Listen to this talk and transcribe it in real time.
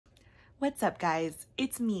What's up, guys?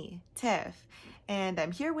 It's me, Tiff, and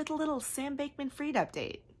I'm here with a little Sam Bankman-Fried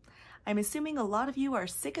update. I'm assuming a lot of you are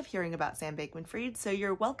sick of hearing about Sam Bankman-Fried, so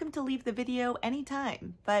you're welcome to leave the video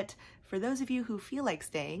anytime. But for those of you who feel like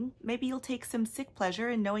staying, maybe you'll take some sick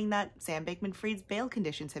pleasure in knowing that Sam Bankman-Fried's bail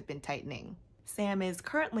conditions have been tightening. Sam is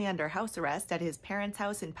currently under house arrest at his parents'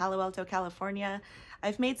 house in Palo Alto, California.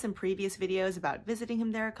 I've made some previous videos about visiting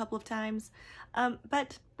him there a couple of times,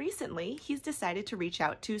 but recently he's decided to reach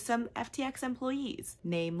out to some FTX employees.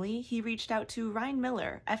 Namely, he reached out to Ryan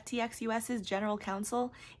Miller, FTX US's general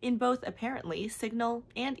counsel, in both apparently Signal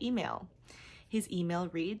and email. His email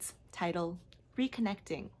reads, title,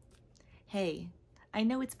 Reconnecting. Hey, I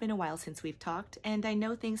know it's been a while since we've talked, and I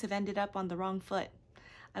know things have ended up on the wrong foot.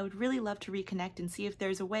 I would really love to reconnect and see if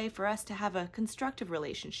there's a way for us to have a constructive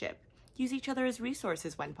relationship, use each other as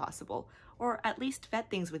resources when possible, or at least vet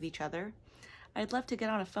things with each other. I'd love to get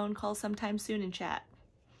on a phone call sometime soon and chat.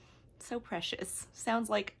 So precious. Sounds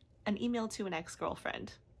like an email to an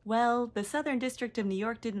ex-girlfriend. Well, the Southern District of New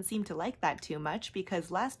York didn't seem to like that too much because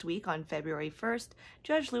last week on February 1st,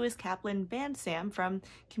 Judge Lewis Kaplan banned Sam from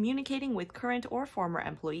communicating with current or former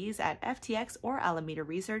employees at FTX or Alameda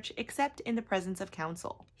Research except in the presence of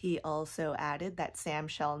counsel. He also added that Sam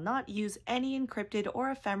shall not use any encrypted or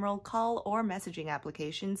ephemeral call or messaging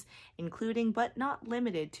applications, including but not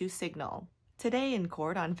limited to Signal. Today in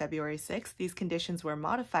court on February 6th, these conditions were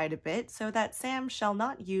modified a bit so that Sam shall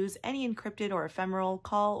not use any encrypted or ephemeral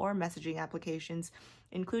call or messaging applications,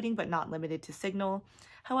 including but not limited to Signal.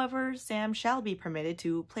 However, Sam shall be permitted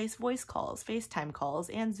to place voice calls, FaceTime calls,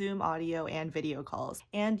 and Zoom audio and video calls,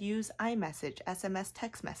 and use iMessage, SMS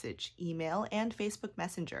text message, email, and Facebook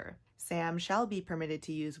Messenger. Sam shall be permitted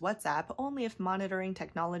to use WhatsApp only if monitoring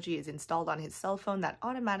technology is installed on his cell phone that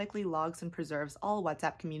automatically logs and preserves all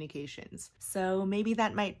WhatsApp communications. So maybe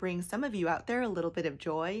that might bring some of you out there a little bit of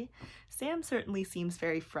joy. Sam certainly seems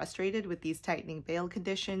very frustrated with these tightening bail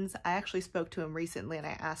conditions. I actually spoke to him recently and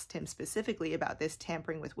I asked him specifically about this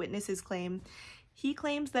tampering with witnesses claim. He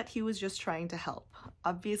claims that he was just trying to help.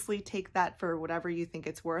 Obviously, take that for whatever you think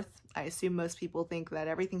it's worth. I assume most people think that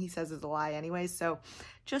everything he says is a lie anyway, so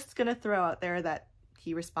just gonna throw out there that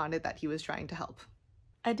he responded that he was trying to help.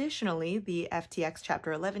 Additionally, the FTX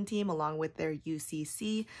Chapter 11 team, along with their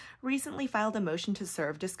UCC, recently filed a motion to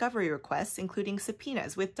serve discovery requests, including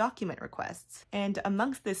subpoenas with document requests. And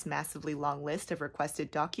amongst this massively long list of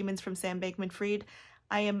requested documents from Sam Bankman-Fried,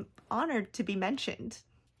 I am honored to be mentioned.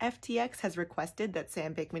 FTX has requested that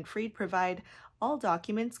Sam Bankman-Fried provide all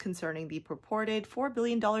documents concerning the purported $4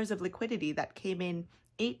 billion of liquidity that came in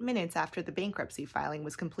 8 minutes after the bankruptcy filing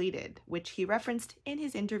was completed, which he referenced in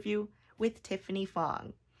his interview with Tiffany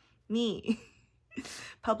Fong, me,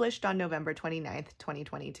 published on November 29th,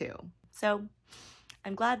 2022. So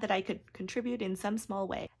I'm glad that I could contribute in some small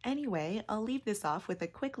way. Anyway, I'll leave this off with a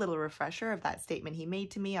quick little refresher of that statement he made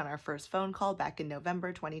to me on our first phone call back in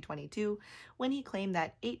November 2022, when he claimed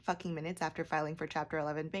that 8 fucking minutes after filing for Chapter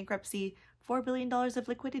 11 bankruptcy, $4 billion of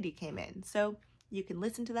liquidity came in. So you can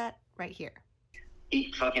listen to that right here.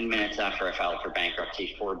 8 fucking minutes after I filed for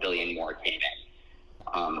bankruptcy, $4 billion more came in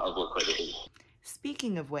of liquidity.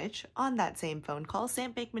 Speaking of which, on that same phone call,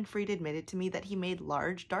 Sam Bankman-Fried admitted to me that he made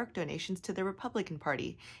large, dark donations to the Republican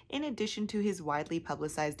Party, in addition to his widely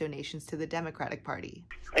publicized donations to the Democratic Party.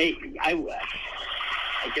 I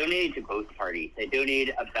donated to both parties. I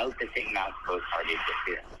donated about the same amount to both parties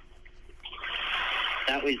this year.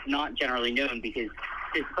 That was not generally known because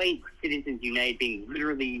despite Citizens United being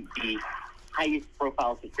literally the highest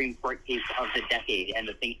profile Supreme Court case of the decade and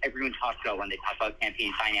the thing everyone talks about when they talk about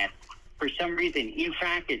campaign finance, for some reason, in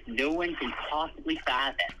practice, no one can possibly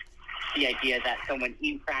fathom the idea that someone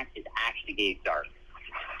in practice actually gave dark.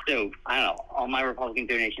 So, I don't know, all my Republican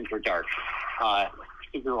donations were dark.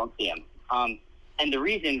 If you won't see them. And the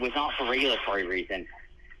reason was not for regulatory reasons.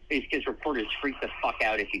 It's because reporters freak the fuck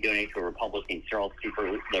out if you donate to a Republican because they're all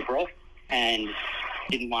super liberal and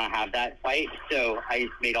didn't want to have that fight. So I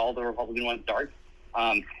just made all the Republican ones dark. But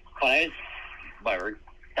I was, whatever,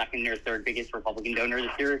 second or third biggest Republican donor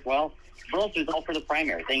this year as well. But also, it's all for the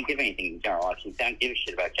primaries. They didn't give anything in general elections. They don't give a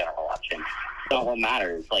shit about general elections. It's not what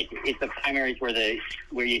matters. Like, it's the primaries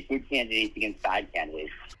where you have good candidates against bad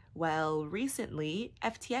candidates. Well, recently,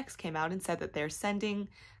 FTX came out and said that they're sending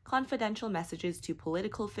confidential messages to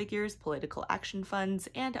political figures, political action funds,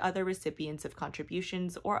 and other recipients of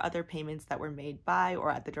contributions or other payments that were made by or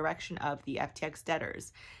at the direction of the FTX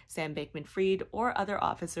debtors, Sam Bankman-Fried, or other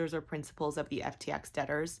officers or principals of the FTX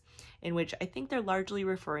debtors, in which I think they're largely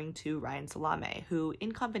referring to Ryan Salame, who,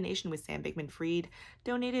 in combination with Sam Bankman-Fried,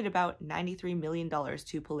 donated about $93 million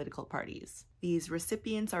to political parties. These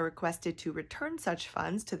recipients are requested to return such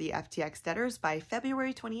funds to the FTX debtors by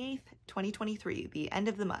February 28th, 2023, the end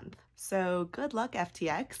of the month. So good luck,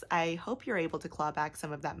 FTX. I hope you're able to claw back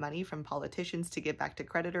some of that money from politicians to give back to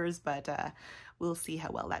creditors, but we'll see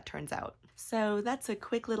how well that turns out. So that's a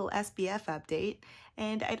quick little SBF update,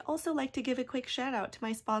 and I'd also like to give a quick shout out to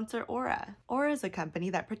my sponsor, Aura. Aura is a company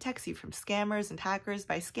that protects you from scammers and hackers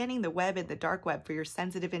by scanning the web and the dark web for your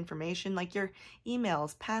sensitive information like your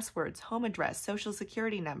emails, passwords, home address, social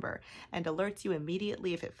security number, and alerts you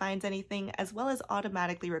immediately if it finds anything, as well as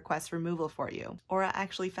automatically requests removal for you. Aura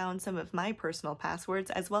actually found some of my personal passwords,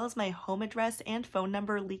 as well as my home address and phone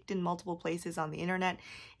number leaked in multiple places on the internet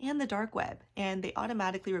and the dark web, and they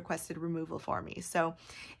automatically requested removal for me. So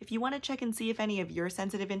if you want to check and see if any of your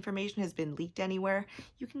sensitive information has been leaked anywhere,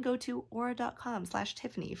 you can go to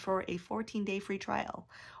aura.com/Tiffany for a 14-day free trial,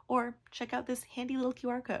 or check out this handy little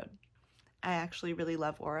QR code. I actually really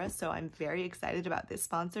love Aura, so I'm very excited about this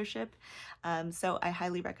sponsorship. So I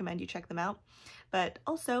highly recommend you check them out. But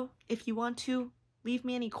also, if you want to leave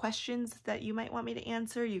me any questions that you might want me to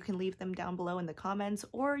answer, you can leave them down below in the comments,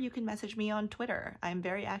 or you can message me on Twitter. I'm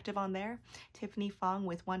very active on there, Tiffany Fong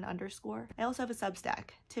with 1_. I also have a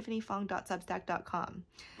Substack, tiffanyfong.substack.com.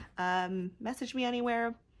 Message me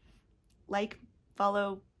anywhere, like,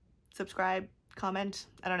 follow, subscribe, comment,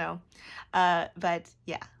 I don't know. But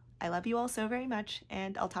yeah, I love you all so very much,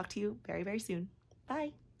 and I'll talk to you very, very soon.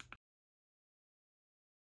 Bye!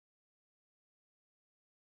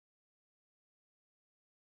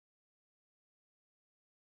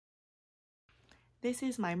 This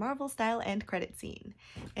is my Marvel style end credit scene.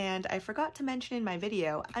 And I forgot to mention in my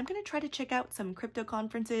video, I'm going to try to check out some crypto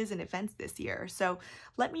conferences and events this year. So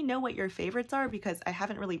let me know what your favorites are, because I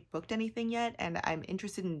haven't really booked anything yet and I'm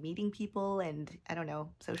interested in meeting people and, I don't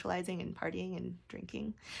know, socializing and partying and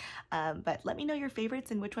drinking. But let me know your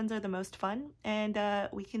favorites and which ones are the most fun, and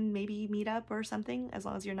we can maybe meet up or something, as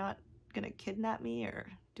long as you're not going to kidnap me or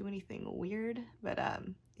do anything weird. But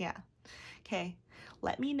yeah. Okay,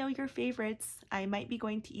 let me know your favorites. I might be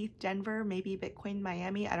going to ETH Denver, maybe Bitcoin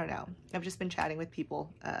Miami, I don't know. I've just been chatting with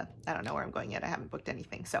people. I don't know where I'm going yet. I haven't booked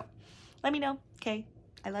anything, so let me know. Okay,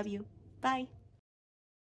 I love you. Bye.